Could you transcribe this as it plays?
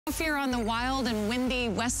If you're on the wild and windy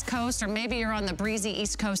West Coast, or maybe you're on the breezy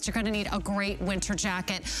East Coast, you're gonna need a great winter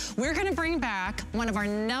jacket. We're gonna bring back one of our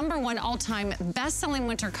 #1 all-time best-selling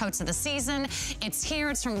winter coats of the season. It's here,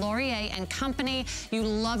 it's from Laurier and Company. You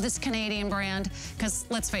love this Canadian brand, because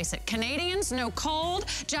let's face it, Canadians know cold.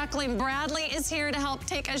 Jacqueline Bradley is here to help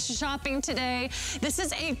take us shopping today. This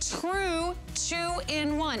is a true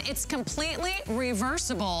 2-in-1. It's completely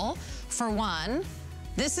reversible, for one.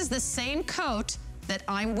 This is the same coat that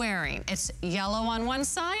I'm wearing. It's yellow on one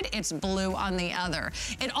side, it's blue on the other.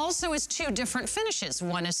 It also is 2 different finishes.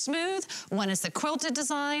 One is smooth, one is the quilted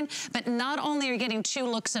design, but not only are you getting 2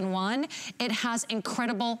 looks in one, it has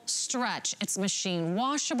incredible stretch. It's machine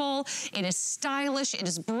washable, it is stylish, it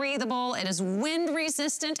is breathable, it is wind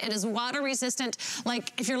resistant, it is water resistant.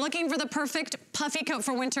 Like, if you're looking for the perfect puffy coat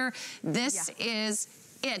for winter, this is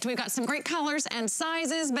it. We've got some great colors and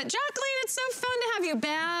sizes, but Jacqueline, it's so fun to have you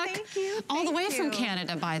back. Thank you. All the way from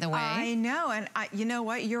Canada, by the way. I know, and you know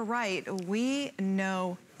what? You're right. We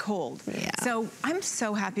know cold. Yeah. So I'm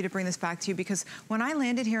so happy to bring this back to you, because when I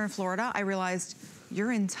landed here in Florida, I realized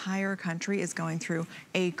your entire country is going through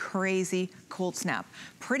a crazy cold snap.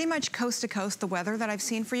 Pretty much coast to coast, the weather that I've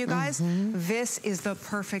seen for you guys, this is the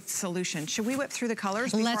perfect solution. Should we whip through the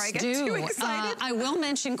colors before I get too excited? I will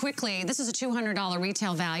mention quickly, this is a $200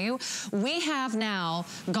 retail value. We have now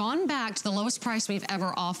gone back to the lowest price we've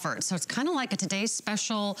ever offered. So it's kind of like a today's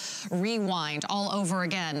special rewind all over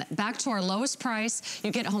again. Back to our lowest price.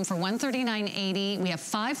 You get it home for $139.80. We have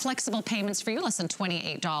 5 flexible payments for you, less than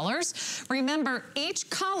 $28. Remember, each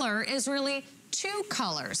color is really 2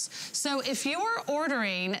 colors. So if you're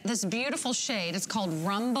ordering this beautiful shade, it's called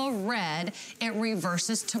Rumba Red, it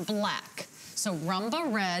reverses to black. So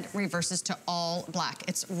Rumba Red reverses to all black.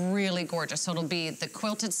 It's really gorgeous. So it'll be the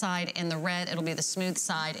quilted side in the red, it'll be the smooth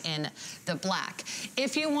side in the black.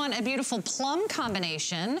 If you want a beautiful plum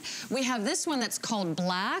combination, we have this one that's called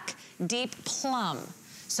Black Deep Plum.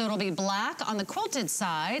 So it'll be black on the quilted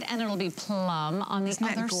side, and it'll be plum on the other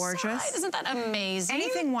side. Isn't that gorgeous? Isn't that amazing?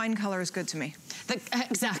 Anything wine color is good to me.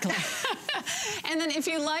 Exactly. And then if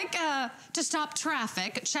you like to stop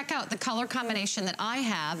traffic, check out the color combination that I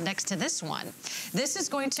have next to this one. This is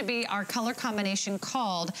going to be our color combination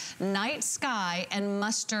called Night Sky and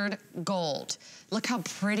Mustard Gold. Look how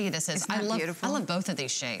pretty this is. Isn't that beautiful? I love both of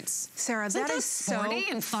these shades. Sarah, that is so sporty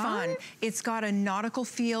and fun. It's got a nautical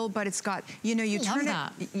feel, but it's got, you know, you turn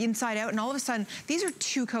it inside out, and all of a sudden, these are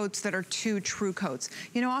 2 coats that are 2 true coats.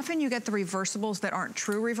 You know, often you get the reversibles that aren't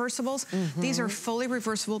true reversibles. These are fully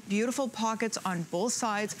reversible, beautiful pockets on both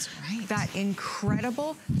sides. That's right. That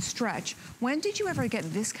incredible stretch. When did you ever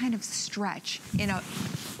get this kind of stretch in a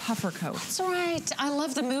puffer coat? That's right. I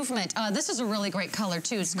love the movement. This is a really great color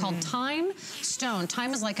too. It's called Time Stone.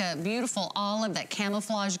 Time is like a beautiful olive, that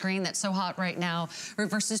camouflage green that's so hot right now,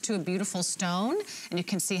 reverses to a beautiful stone. And you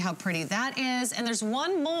can see how pretty that is. And there's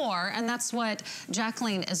one more, and that's what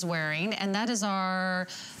Jacqueline is wearing, and that is our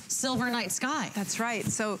Silver Night Sky. That's right.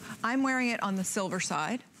 So I'm wearing it on the silver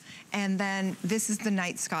side. And then this is the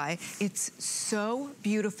Night Sky. It's so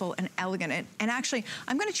beautiful and elegant. And actually,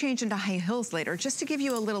 I'm gonna change into high heels later, just to give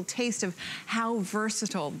you a little taste of how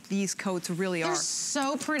versatile these coats really are. They're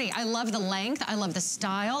so pretty. I love the length, I love the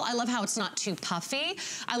style, I love how it's not too puffy.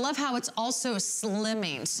 I love how it's also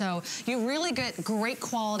slimming. So you really get great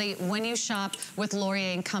quality when you shop with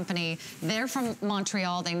Laurier and Company. They're from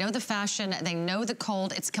Montreal, they know the fashion, they know the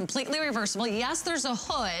cold. It's completely reversible. Yes, there's a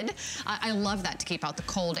hood. I love that to keep out the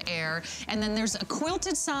cold air. And then there's a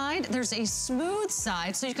quilted side, there's a smooth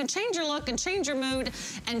side, so you can change your look and change your mood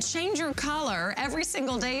and change your color every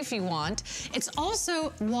single day if you want. It's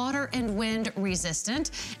also water and wind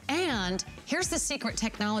resistant. And here's the secret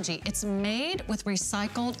technology. It's made with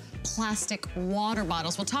recycled plastic water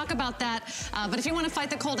bottles. We'll talk about that, but if you want to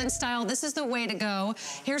fight the cold in style, this is the way to go.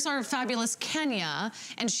 Here's our fabulous Kenya,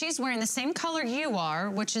 and she's wearing the same color you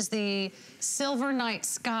are, which is the Silver Night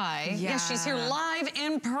Sky. Yeah. Yes, she's here live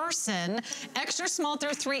in person. Extra small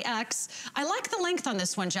through 3X. I like the length on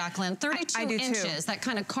this one, Jacqueline. 32 inches, that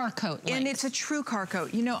kind of car coat length. And it's a true car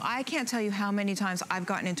coat. You know, I can't tell you how many times I've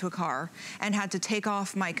gotten into a car and had to take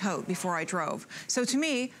off my coat before I drove. So to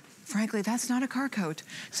me, frankly, that's not a car coat.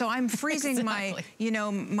 So I'm freezing my, you know,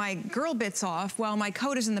 my girl bits off while my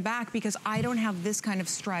coat is in the back, because I don't have this kind of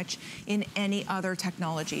stretch in any other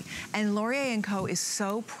technology. And Laurier & Co. is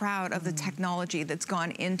so proud of the technology that's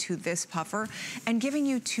gone into this puffer. And giving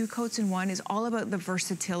you 2 coats in one is all about the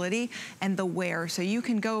versatility and the wear. So you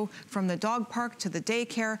can go from the dog park to the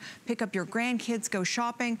daycare, pick up your grandkids, go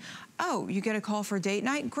shopping. oh, you get a call for date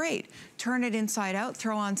night? Great. Turn it inside out,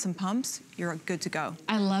 throw on some pumps, you're good to go.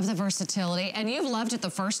 I love the versatility, and you've loved it the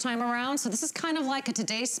first time around, so this is kind of like a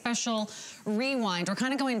today's special rewind. We're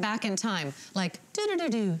kind of going back in time, like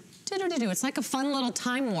do-do-do-do. It's like a fun little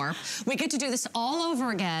time warp. We get to do this all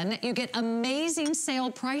over again. You get amazing sale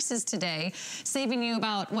prices today, saving you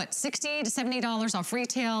about, what, $60 to $70 off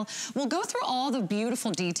retail. We'll go through all the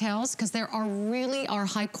beautiful details because there are really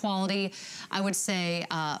high quality, I would say,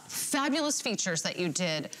 fabulous features that you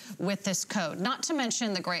did with this coat. Not to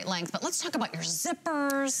mention the great length, but let's talk about your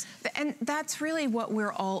zippers. And that's really what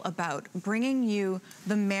we're all about, bringing you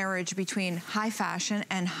the marriage between high fashion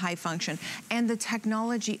and high function and the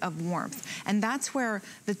technology of warmth. And that's where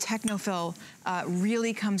the Technofill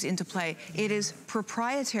really comes into play. It is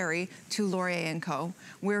proprietary to Laurier & Co.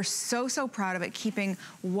 We're so proud of it, keeping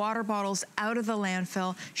water bottles out of the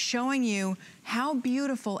landfill, showing you how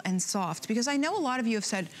beautiful and soft, because I know a lot of you have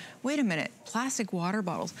said, wait a minute, plastic water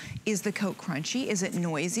bottles, is the coat crunchy? Is it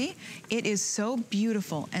noisy? It is so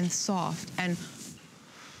beautiful and soft and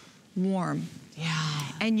warm. Yeah.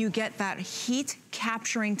 And you get that heat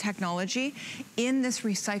capturing technology in this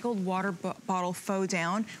recycled water bottle faux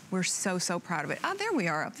down. We're so proud of it. Oh, there we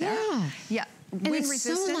are up there. Yeah. Yeah. And it's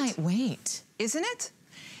resistant. So lightweight. Isn't it?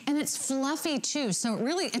 And it's fluffy too, so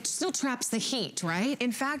really it still traps the heat, right?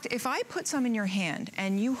 In fact, if I put some in your hand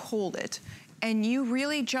and you hold it, and you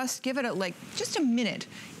really just give it just a minute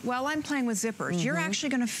while I'm playing with zippers, you're actually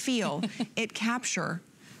gonna feel it capture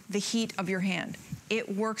the heat of your hand.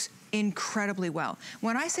 It works incredibly well.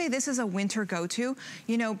 When I say this is a winter go-to,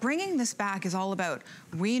 you know, bringing this back is all about,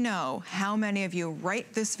 we know how many of you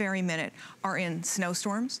right this very minute are in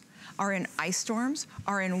snowstorms, are in ice storms,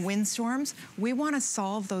 are in windstorms. We want to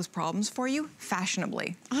solve those problems for you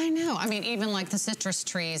fashionably. I know. I mean, even like the citrus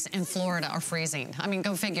trees in Florida are freezing. I mean,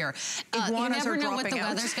 go figure. You never know what the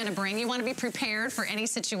weather's going to bring. You want to be prepared for any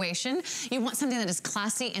situation. You want something that is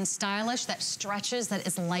classy and stylish, that stretches, that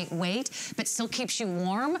is lightweight, but still keeps you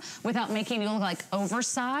warm without making you look like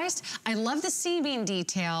oversized. I love the seaming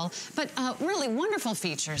detail, but really wonderful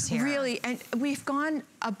features here. Really, and we've gone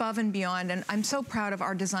above and beyond, and I'm so proud of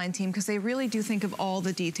our design team because they really do think of all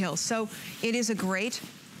the details. So it is a great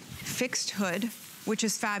fixed hood, which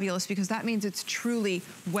is fabulous because that means it's truly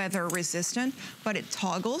weather resistant, but it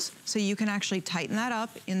toggles, so you can actually tighten that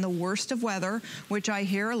up in the worst of weather, which I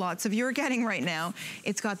hear lots of you are getting right now.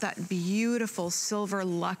 It's got that beautiful silver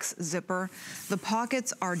luxe zipper. The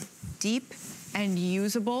pockets are deep and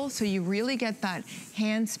usable, so you really get that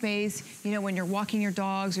hand space. You know, when you're walking your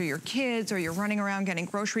dogs or your kids or you're running around getting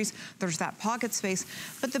groceries, there's that pocket space.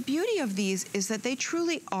 But the beauty of these is that they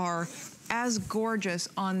truly are as gorgeous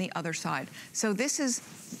on the other side. So this is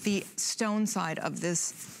the stone side of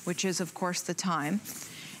this, which is of course the time.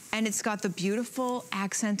 And it's got the beautiful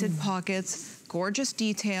accented pockets, gorgeous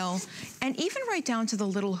detail, and even right down to the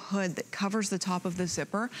little hood that covers the top of the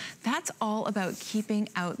zipper. That's all about keeping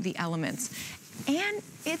out the elements. And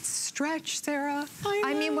it's stretch, Sarah.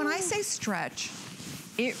 I mean, when I say stretch,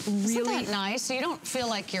 it really... Isn't that nice? So you don't feel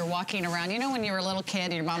like you're walking around. You know when you were a little kid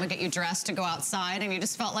and your mom would get you dressed to go outside and you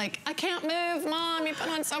just felt like, I can't move, Mom. You put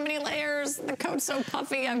on so many layers. The coat's so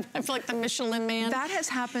puffy. I feel like the Michelin Man. That has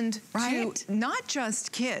happened to not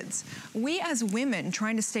just kids. We as women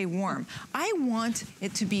trying to stay warm. I want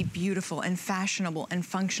it to be beautiful and fashionable and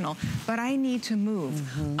functional, but I need to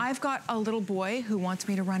move. I've got a little boy who wants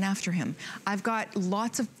me to run after him. I've got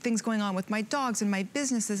lots of things going on with my dogs and my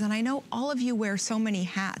businesses, and I know all of you wear so many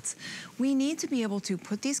hats. We need to be able to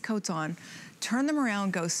put these coats on, turn them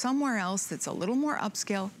around, go somewhere else that's a little more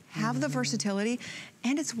upscale, have the versatility,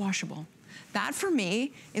 and it's washable. That for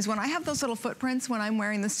me is when I have those little footprints when I'm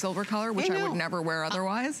wearing the silver color, which I would never wear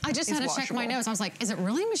otherwise. I just had to check my nose. I was like, is it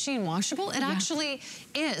really machine washable? It actually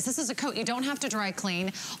is. This is a coat you don't have to dry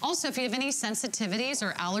clean. Also, if you have any sensitivities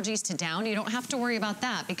or allergies to down, you don't have to worry about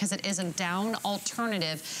that because it is a down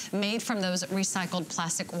alternative made from those recycled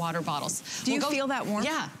plastic water bottles. Do you feel that warmth?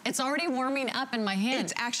 Yeah, it's already warming up in my hand.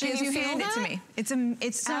 It's actually, as you hand it to me.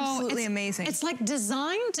 It's absolutely amazing. It's like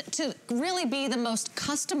designed to really be the most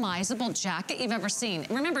customizable jacket you've ever seen.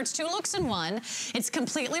 Remember, it's 2 looks in one. It's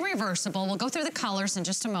completely reversible. We'll go through the colors in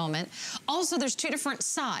just a moment. Also, there's 2 different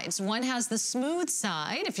sides. One has the smooth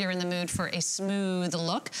side, if you're in the mood for a smooth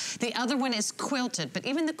look. The other one is quilted, but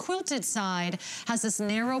even the quilted side has this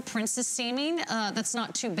narrow princess seaming that's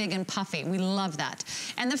not too big and puffy. We love that.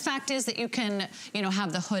 And the fact is that you can, you know,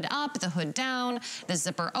 have the hood up, the hood down, the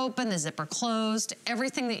zipper open, the zipper closed.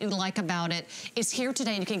 Everything that you like about it is here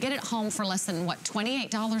today. You can get it home for less than, what,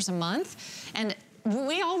 $28 a month? And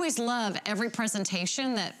we always love every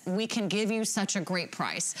presentation that we can give you such a great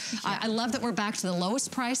price. Yeah. I love that we're back to the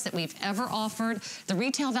lowest price that we've ever offered. The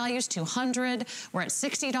retail value is $200. We're at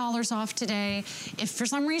 $60 off today. If for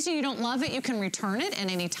some reason you don't love it, you can return it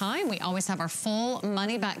at any time. We always have our full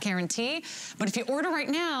money back guarantee. But if you order right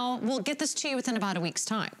now, we'll get this to you within about a week's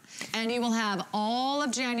time. And you will have all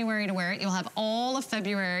of January to wear it. You'll have all of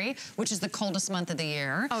February, which is the coldest month of the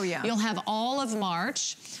year. Oh, yeah. You'll have all of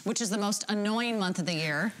March, which is the most annoying month of the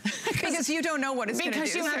year. Because you don't know what it's going to do,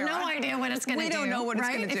 Because you have no idea what it's going to do. We don't know what it's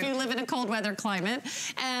going to do. If you live in a cold weather climate.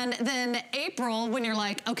 And then April, when you're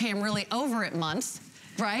like, okay, I'm really over it month.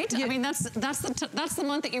 Right? Yeah. I mean, that's the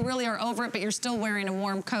month that you really are over it, but you're still wearing a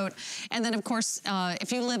warm coat. And then, of course,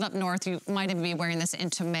 if you live up north, you might even be wearing this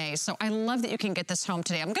into May. So I love that you can get this home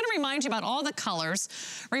today. I'm going to remind you about all the colors.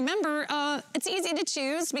 Remember, it's easy to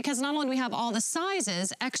choose because not only do we have all the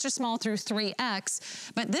sizes, extra small through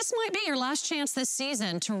 3X, but this might be your last chance this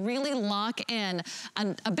season to really lock in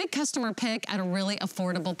a big customer pick at a really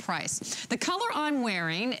affordable price. The color I'm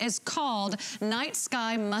wearing is called Night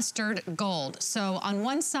Sky Mustard Gold. So on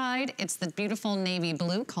one side, it's the beautiful navy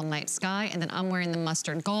blue called Night Sky, and then I'm wearing the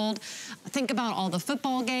mustard gold. Think about all the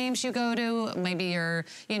football games you go to. Maybe you're,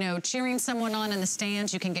 cheering someone on in the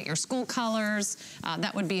stands. You can get your school colors.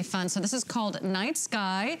 That would be fun. So this is called Night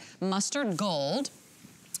Sky Mustard Gold.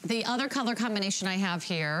 The other color combination I have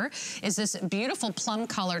here is this beautiful plum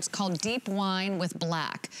color. It's called Deep Wine with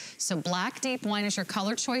Black. So black deep wine is your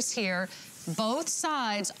color choice here. Both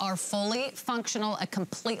sides are fully functional, a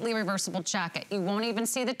completely reversible jacket. You won't even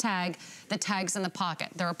see the tag. The tag's in the pocket.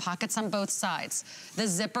 There are pockets on both sides. The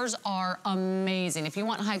zippers are amazing. If you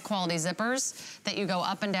want high quality zippers that you go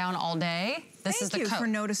up and down all day, this is the coat. Thank you for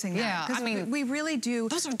noticing that. Yeah, I mean, we really do.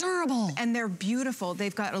 Those are durable. And they're beautiful.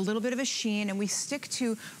 They've got a little bit of a sheen, and we stick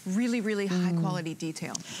to really, really high quality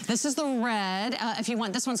detail. This is the red. If you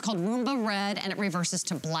want, this one's called Roomba Red, and it reverses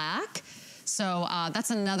to black. So that's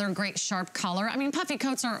another great sharp color. I mean, puffy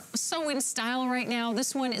coats are so in style right now.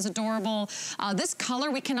 This one is adorable. This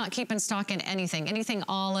color we cannot keep in stock in anything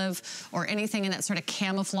olive or anything in that sort of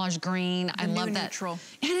camouflage green. I love that. Neutral.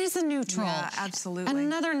 It is a neutral. Yeah, absolutely.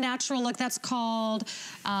 Another natural look that's called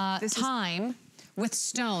Thyme with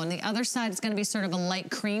Stone. The other side is going to be sort of a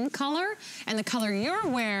light cream color. And the color you're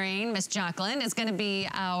wearing, Miss Jacqueline, is going to be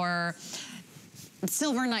our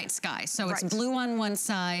Silver Night Sky. So it's blue on one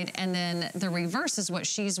side, and then the reverse is what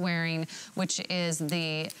she's wearing, which is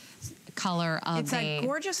the color of it's that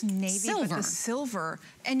gorgeous navy, silver. But the silver.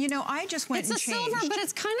 And I just went and changed. It's a silver, but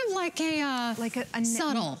it's kind of like a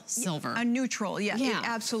subtle silver. A neutral, yeah, it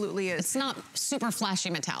absolutely is. It's not super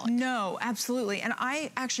flashy metallic. No, absolutely. And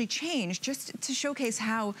I actually changed just to showcase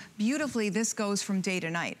how beautifully this goes from day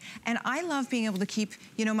to night. And I love being able to keep,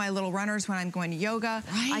 my little runners when I'm going to yoga.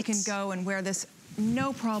 Right. I can go and wear this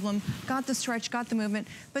no problem, got the stretch, got the movement.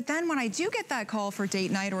 But then when I do get that call for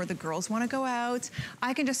date night or the girls want to go out,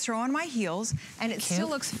 I can just throw on my heels and it still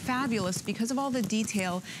looks fabulous because of all the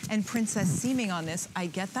detail and princess seaming on this. I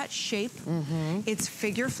get that shape. It's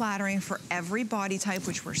figure flattering for every body type,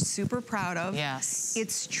 which we're super proud of. Yes.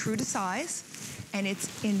 It's true to size and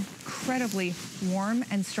it's incredibly warm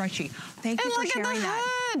and stretchy. Thank you for sharing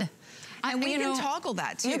that. And we can toggle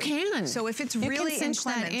that too. You can. So if it's really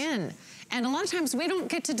inclement. And a lot of times we don't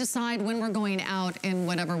get to decide when we're going out in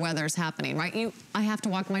whatever weather's happening, right? I have to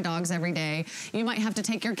walk my dogs every day. You might have to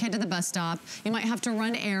take your kid to the bus stop. You might have to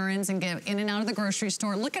run errands and get in and out of the grocery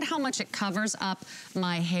store. Look at how much it covers up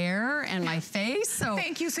my hair and my face. So,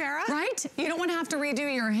 thank you, Sarah. Right? You don't want to have to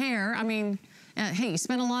redo your hair. I mean, hey, you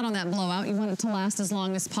spent a lot on that blowout. You want it to last as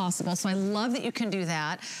long as possible. So I love that you can do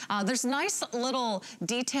that. There's nice little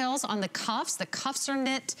details on the cuffs. The cuffs are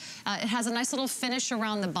knit. It has a nice little finish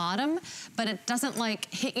around the bottom, but it doesn't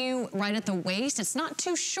hit you right at the waist. It's not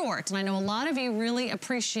too short. And I know a lot of you really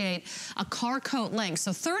appreciate a car coat length.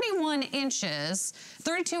 So 31 inches,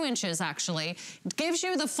 32 inches actually, gives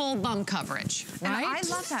you the full bum coverage, right? And I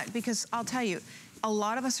love that because I'll tell you, a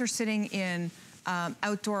lot of us are sitting in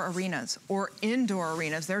outdoor arenas or indoor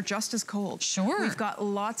arenas. They're just as cold. Sure. We've got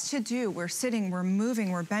lots to do. We're sitting, we're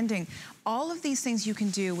moving, we're bending. All of these things you can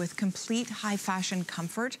do with complete high fashion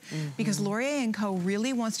comfort because Laurier & Co.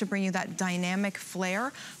 really wants to bring you that dynamic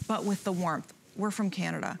flair, but with the warmth. We're from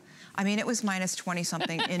Canada. I mean, it was minus 20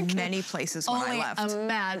 something in many places when I left. Only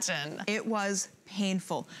imagine. It was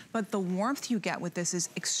painful. But the warmth you get with this is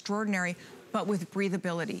extraordinary, but with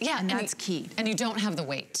breathability. Yeah, and that's key. And you don't have the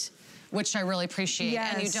weight, which I really appreciate.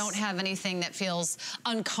 Yes. And you don't have anything that feels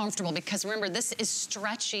uncomfortable because remember, this is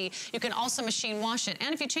stretchy. You can also machine wash it.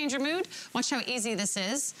 And if you change your mood, watch how easy this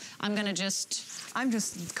is. I'm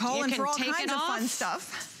just calling for all kinds of fun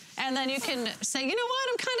stuff. And then you can say, you know what,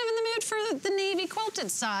 I'm kind of in the mood for the navy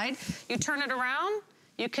quilted side. You turn it around.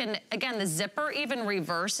 You can, again, the zipper even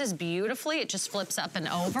reverses beautifully. It just flips up and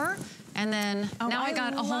over. And then now I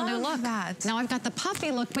got a whole new look. Now I've got the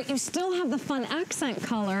puffy look, but you still have the fun accent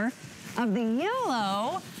color of the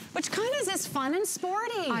yellow, which kind of is fun and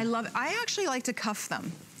sporty. I love it. I actually like to cuff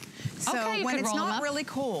them. So when it's not really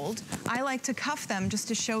cold, I like to cuff them just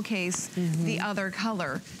to showcase the other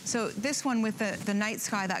color. So this one with the night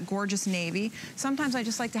sky, that gorgeous navy, sometimes I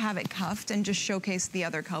just like to have it cuffed and just showcase the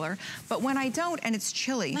other color. But when I don't and it's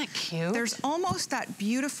chilly, Isn't that cute? There's almost that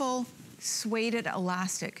beautiful suede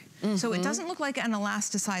elastic. So it doesn't look like an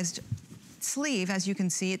elasticized sleeve, as you can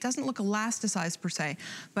see. It doesn't look elasticized per se,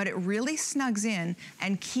 but it really snugs in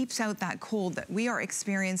and keeps out that cold that we are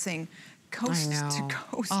experiencing coast to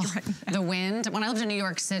coast right now. The wind. When I lived in New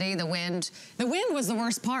York City, the wind was the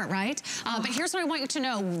worst part, right? But here's what I want you to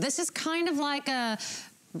know. This is kind of like a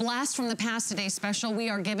blast from the past today special. We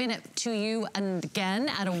are giving it to you again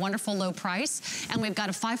at a wonderful low price. And we've got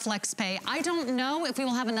a 5 flex pay. I don't know if we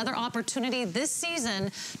will have another opportunity this season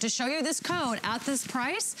to show you this code at this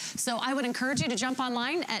price. So I would encourage you to jump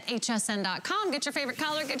online at hsn.com, get your favorite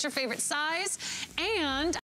color, get your favorite size, and